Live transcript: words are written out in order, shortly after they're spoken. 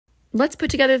let's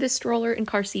put together this stroller and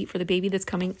car seat for the baby that's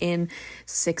coming in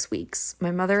 6 weeks.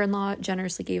 My mother-in-law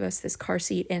generously gave us this car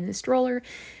seat and this stroller,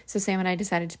 so Sam and I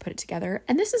decided to put it together.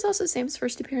 And this is also Sam's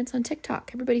first appearance on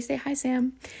TikTok. Everybody say hi,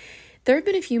 Sam. There have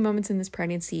been a few moments in this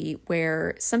pregnancy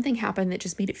where something happened that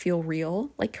just made it feel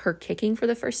real, like her kicking for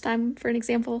the first time, for an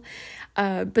example.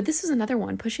 But this was another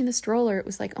one. Pushing the stroller, it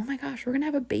was like, oh my gosh, we're going to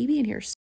have a baby in here